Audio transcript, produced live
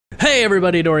Hey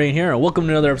everybody, Dorian here, and welcome to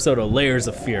another episode of Layers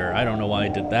of Fear. I don't know why I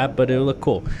did that, but it looked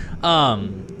cool.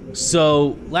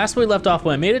 So last we left off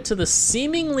when I made it to the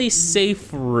seemingly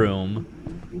safe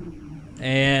room,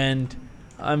 and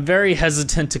I'm very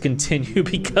hesitant to continue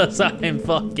because I'm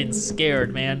fucking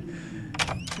scared, man.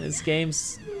 This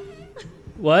game's...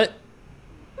 What?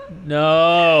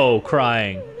 No,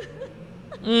 crying.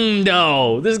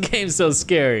 No, this game's so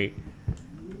scary.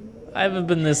 I haven't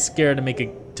been this scared to make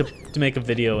a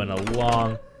video in a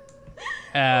long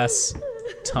ass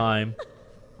time.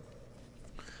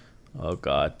 Oh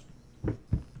god.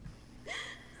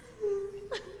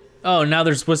 Oh, now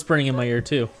there's whispering in my ear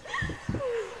too. I'm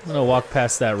gonna walk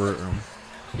past that room.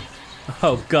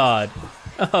 Oh god.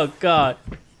 Oh god.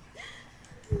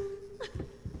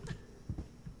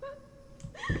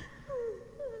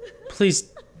 Please,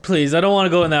 please, I don't want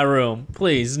to go in that room.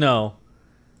 Please, no.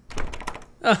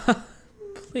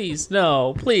 Please,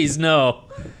 no. Please, no.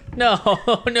 No,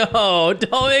 no,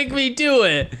 don't make me do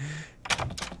it.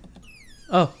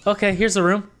 Oh, okay, here's the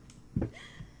room.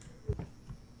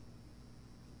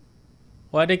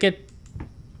 Why'd it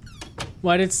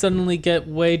suddenly get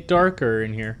way darker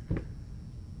in here?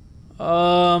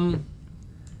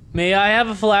 May I have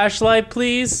a flashlight,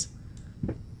 please?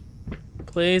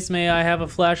 Please, may I have a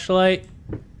flashlight?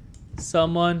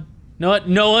 Someone? No, what?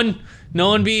 No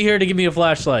one be here to give me a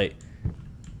flashlight.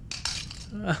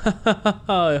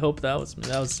 I hope that was me.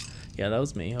 Yeah, that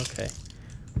was me. Okay.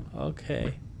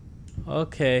 Okay.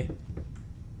 Okay.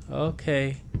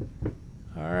 Okay.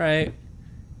 All right.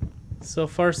 So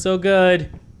far, so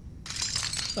good.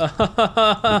 So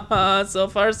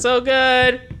far, so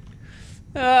good.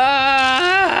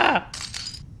 Ah!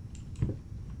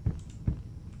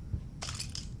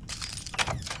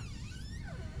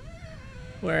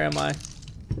 Where am I?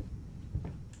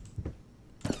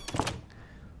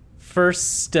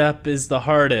 First step is the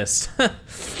hardest.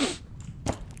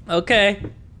 Okay.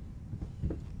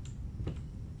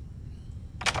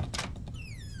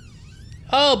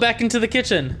 Oh, back into the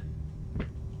kitchen.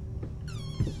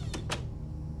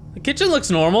 The kitchen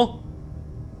looks normal.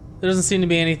 There doesn't seem to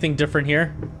be anything different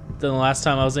here than the last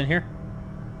time I was in here.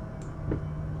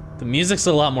 The music's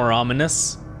a lot more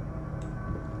ominous.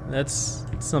 That's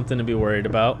something to be worried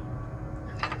about.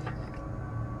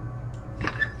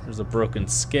 There's a broken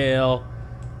scale.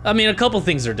 I mean, a couple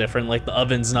things are different, like the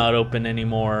oven's not open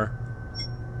anymore.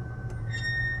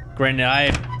 Granted,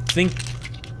 I think...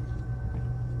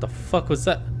 What the fuck was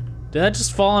that? Did that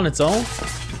just fall on its own?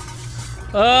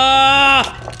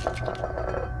 Ah!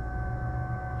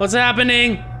 What's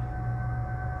happening?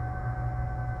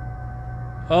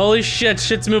 Holy shit,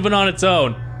 shit's moving on its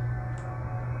own.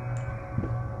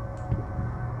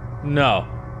 No.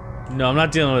 No, I'm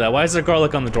not dealing with that. Why is there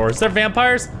garlic on the door? Is there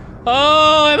vampires?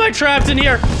 Oh, am I trapped in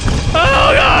here?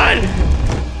 Oh god!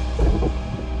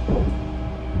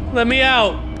 Let me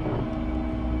out.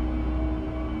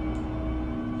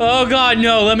 Oh god,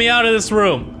 no, let me out of this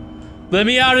room. Let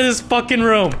me out of this fucking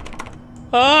room.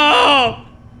 Oh!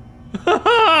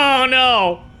 Oh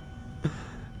no.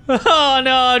 Oh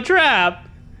no, I'm trapped.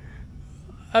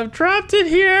 I'm trapped in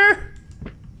here.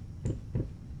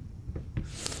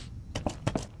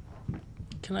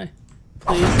 Can I,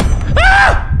 please?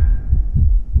 Ah!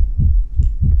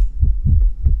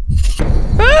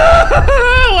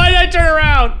 Why did I turn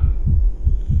around?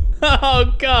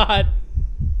 Oh god.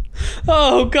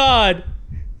 Oh god.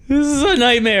 This is a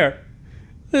nightmare.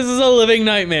 This is a living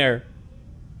nightmare.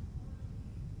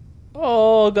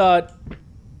 Oh god.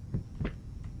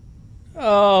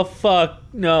 Oh fuck.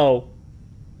 No.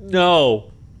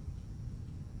 No.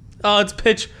 Oh, it's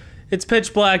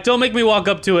pitch black. Don't make me walk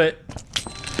up to it.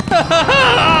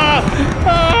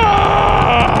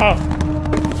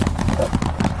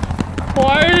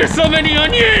 Why are there so many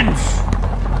onions?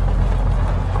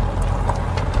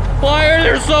 Why are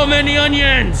there so many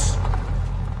onions?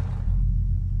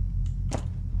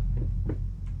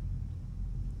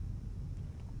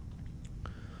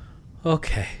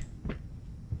 Okay.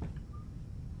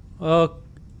 Oh.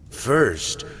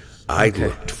 First, I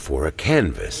looked for a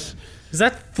canvas. Is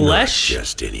that flesh? Not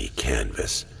just any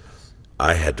canvas.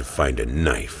 I had to find a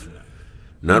knife.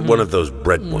 Not one of those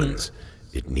bread ones.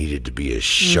 It needed to be as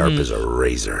sharp as a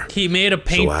razor. He made a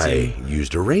painting. So I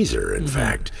used a razor, in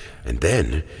fact, and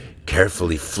then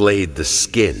carefully flayed the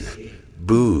skin.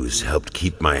 Booze helped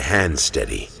keep my hand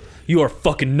steady. You are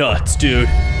fucking nuts, dude.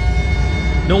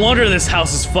 No wonder this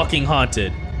house is fucking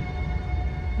haunted.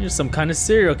 You're some kind of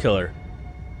serial killer.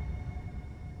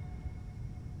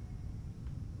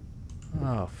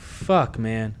 Oh, fuck,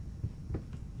 man.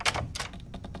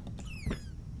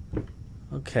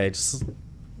 Okay, just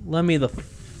let me the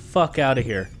fuck out of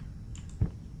here.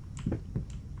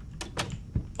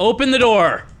 Open the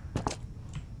door.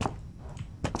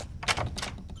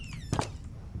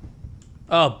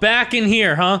 Oh, back in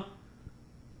here, huh?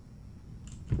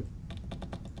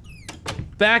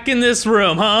 Back in this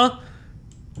room, huh?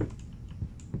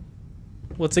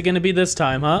 What's it gonna be this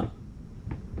time, huh?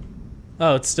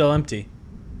 Oh, it's still empty.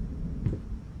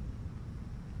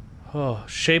 Oh,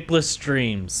 shapeless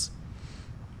dreams.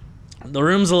 The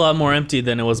room's a lot more empty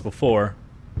than it was before.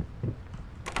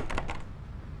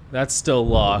 That's still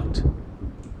locked. Am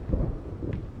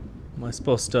I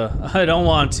supposed to? I don't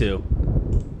want to.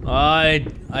 I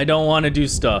don't want to do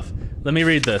stuff. Let me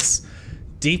read this.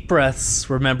 Deep breaths.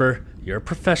 Remember, you're a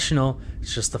professional.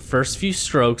 It's just the first few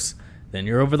strokes. Then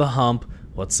you're over the hump.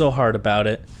 What's so hard about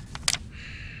it?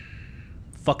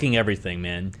 Fucking everything,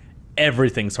 man.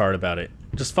 Everything's hard about it.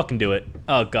 Just fucking do it.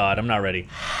 Oh god, I'm not ready.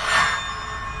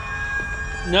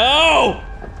 No!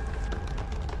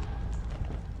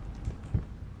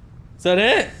 Is that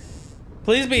it?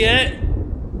 Please be it.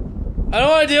 I don't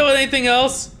want to deal with anything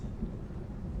else.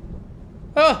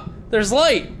 Oh, there's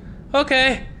light.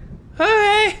 Okay.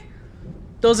 Okay.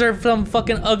 Those are some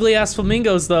fucking ugly ass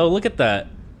flamingos though. Look at that.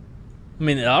 I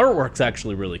mean, the artwork's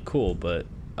actually really cool, but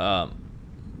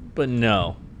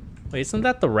no. Wait, isn't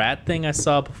that the rat thing I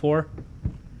saw before?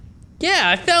 Yeah,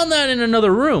 I found that in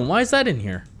another room. Why is that in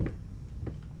here?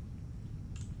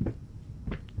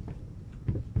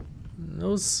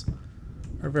 Those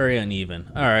are very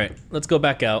uneven. All right, let's go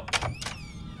back out.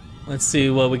 Let's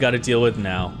see what we got to deal with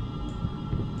now.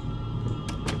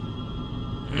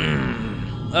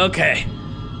 Okay,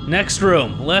 next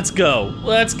room. Let's go.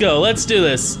 Let's go. Let's do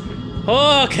this.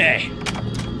 Okay.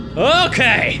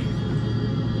 Okay.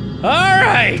 All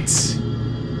right.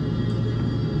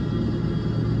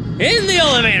 In the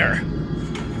elevator.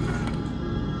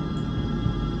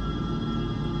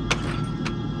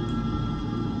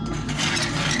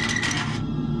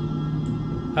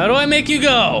 How do I make you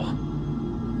go?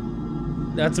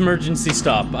 That's emergency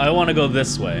stop. I want to go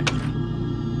this way.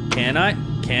 Can I?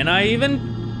 Can I even?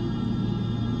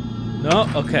 No,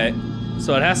 okay.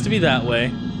 So it has to be that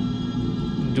way.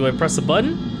 Do I press a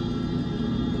button?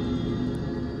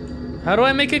 How do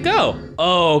I make it go?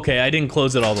 Oh, okay, I didn't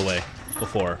close it all the way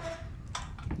before.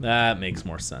 That makes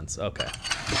more sense, okay.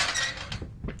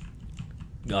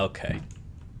 Okay.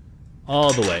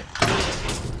 All the way.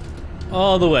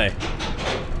 All the way.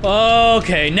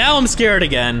 Okay, now I'm scared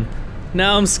again.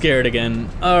 Now I'm scared again.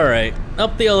 All right,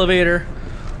 up the elevator.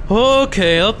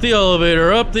 Okay, up the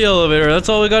elevator, up the elevator. That's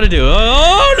all we gotta do.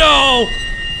 Oh no!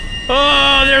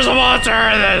 Oh, there's a monster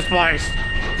in this place.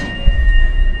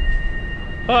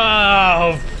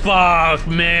 Oh, fuck,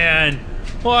 man.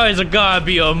 Why is it gotta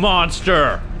be a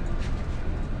monster?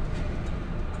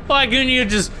 Why couldn't you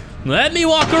just let me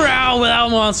walk around without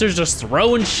monsters just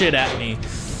throwing shit at me?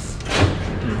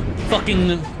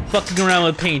 Fucking around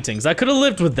with paintings. I could have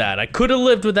lived with that. I could have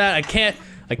lived with that. I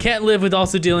can't live with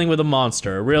also dealing with a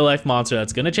monster, a real life monster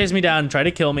that's gonna chase me down and try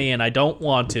to kill me, and I don't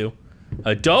want to.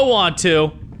 I don't want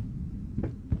to.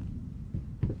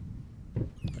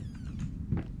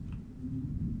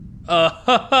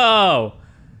 Oh,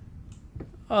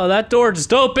 that door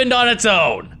just opened on its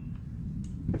own.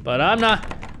 But I'm not,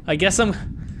 I guess I'm,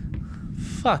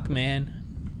 fuck, man.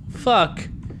 Fuck.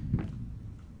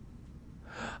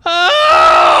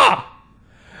 Ah!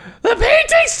 The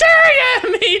painting's staring at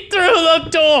me through the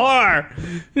door!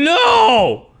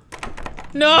 No!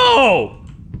 No!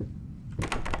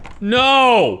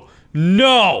 No!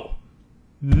 No!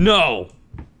 No!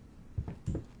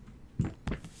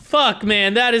 Fuck,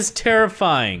 man, that is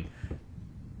terrifying.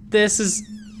 This is...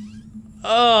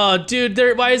 Oh, dude,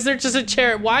 why is there just a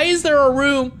chair? Why is there a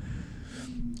room?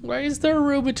 Why is there a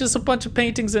room with just a bunch of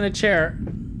paintings in a chair?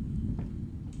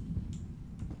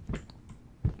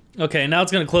 Okay, now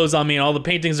it's gonna close on me and all the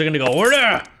paintings are gonna go,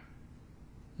 order!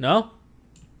 No?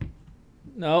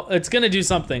 No, it's gonna do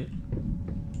something.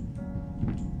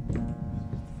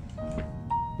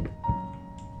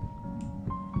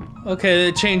 Okay,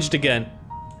 it changed again.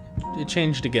 It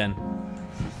changed again.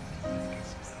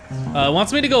 It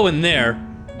wants me to go in there,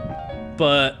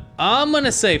 but I'm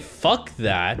gonna say fuck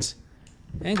that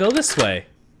and go this way.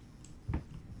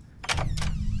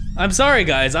 I'm sorry,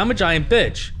 guys, I'm a giant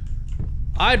bitch.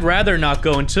 I'd rather not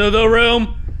go into the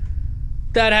room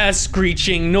that has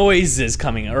screeching noises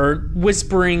coming, or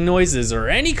whispering noises, or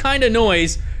any kind of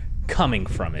noise coming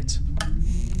from it.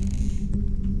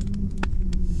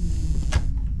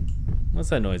 What's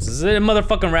that noise? Is it a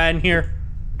motherfucking rat in here?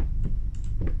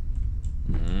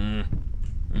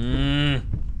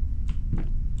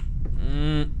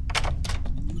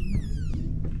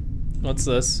 What's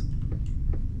this?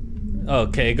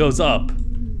 Okay, it goes up.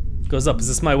 Goes up. Is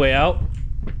this my way out?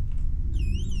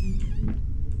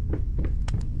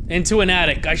 Into an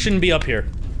attic. I shouldn't be up here.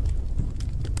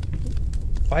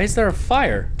 Why is there a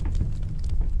fire?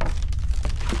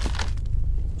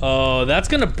 Oh, that's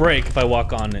gonna break if I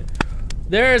walk on it.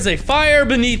 There is a fire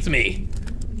beneath me.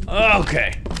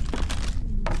 Okay.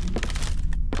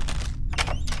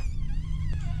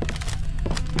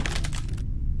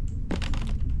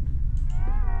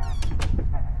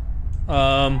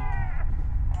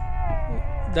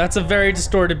 That's a very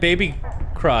distorted baby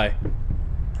cry.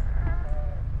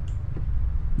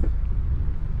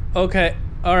 Okay,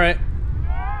 alright.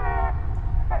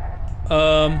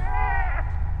 I'm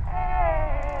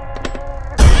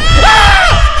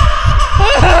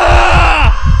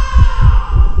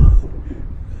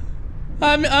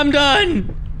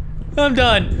done. I'm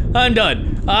done. I'm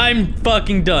done. I'm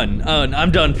fucking done.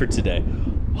 I'm done for today.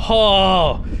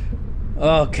 Oh.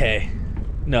 Okay.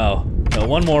 No. No,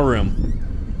 one more room.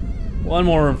 One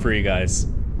more room for you guys.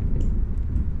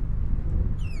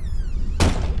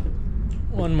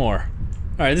 One more.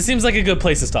 Alright, this seems like a good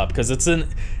place to stop because it's in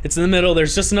the middle.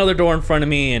 There's just another door in front of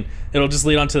me and it'll just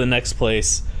lead on to the next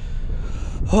place.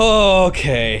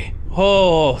 Okay.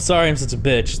 Oh, sorry I'm such a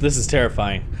bitch. This is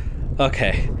terrifying.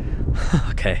 Okay.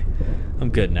 Okay.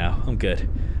 I'm good now. I'm good.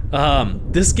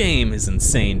 This game is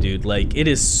insane, dude. Like, it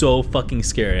is so fucking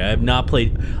scary. I have not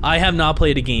played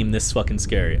a game this fucking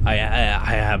scary. I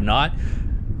have not,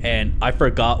 and I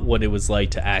forgot what it was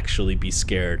like to actually be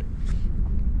scared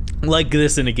like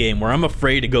this in a game where I'm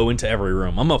afraid to go into every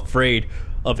room. I'm afraid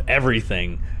of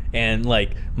everything, and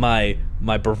like my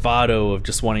bravado of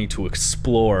just wanting to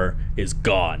explore is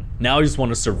gone. Now I just want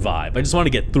to survive. I just want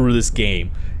to get through this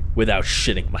game without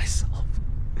shitting myself.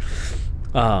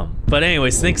 But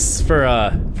anyways, thanks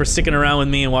for sticking around with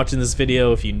me and watching this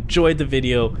video. If you enjoyed the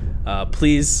video,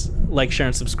 please like, share,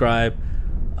 and subscribe.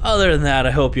 Other than that,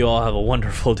 I hope you all have a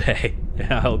wonderful day,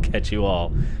 and I'll catch you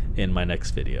all in my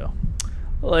next video.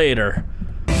 Later.